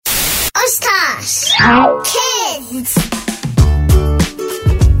Oshkosh Kids.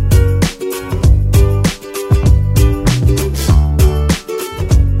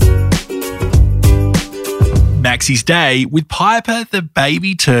 Maxy's Day with Piper the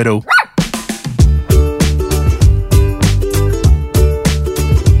baby turtle.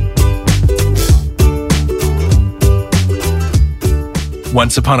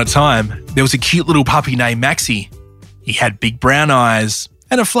 Once upon a time, there was a cute little puppy named Maxy. He had big brown eyes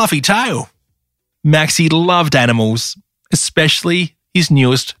and a fluffy tail. Maxy loved animals, especially his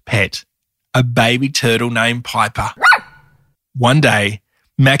newest pet, a baby turtle named Piper. One day,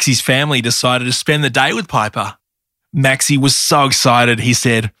 Maxy's family decided to spend the day with Piper. Maxy was so excited, he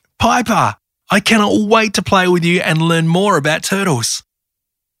said, "Piper, I cannot wait to play with you and learn more about turtles."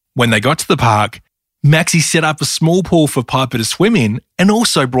 When they got to the park, Maxy set up a small pool for Piper to swim in and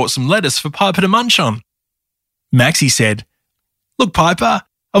also brought some lettuce for Piper to munch on. Maxy said, "Look, Piper,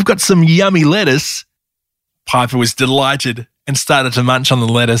 I've got some yummy lettuce." Piper was delighted and started to munch on the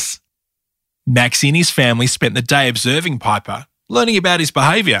lettuce. Maxy and his family spent the day observing Piper, learning about his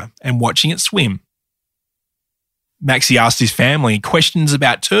behaviour and watching it swim. Maxy asked his family questions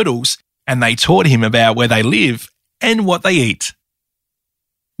about turtles and they taught him about where they live and what they eat.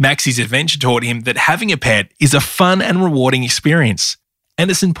 Maxy's adventure taught him that having a pet is a fun and rewarding experience,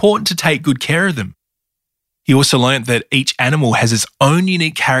 and it's important to take good care of them. He also learned that each animal has its own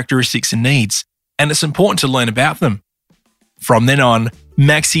unique characteristics and needs, and it's important to learn about them. From then on,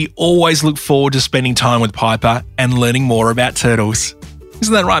 Maxy always looked forward to spending time with Piper and learning more about turtles.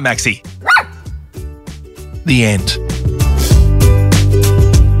 Isn't that right, Maxy? The end.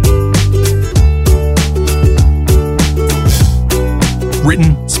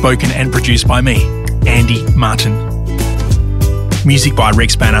 Written, spoken and produced by me, Andy Martin. Music by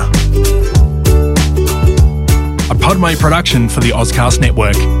Rex Banner. A Podmate production for the Ozcast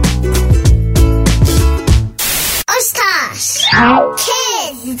Network. Oshkosh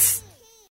Kids.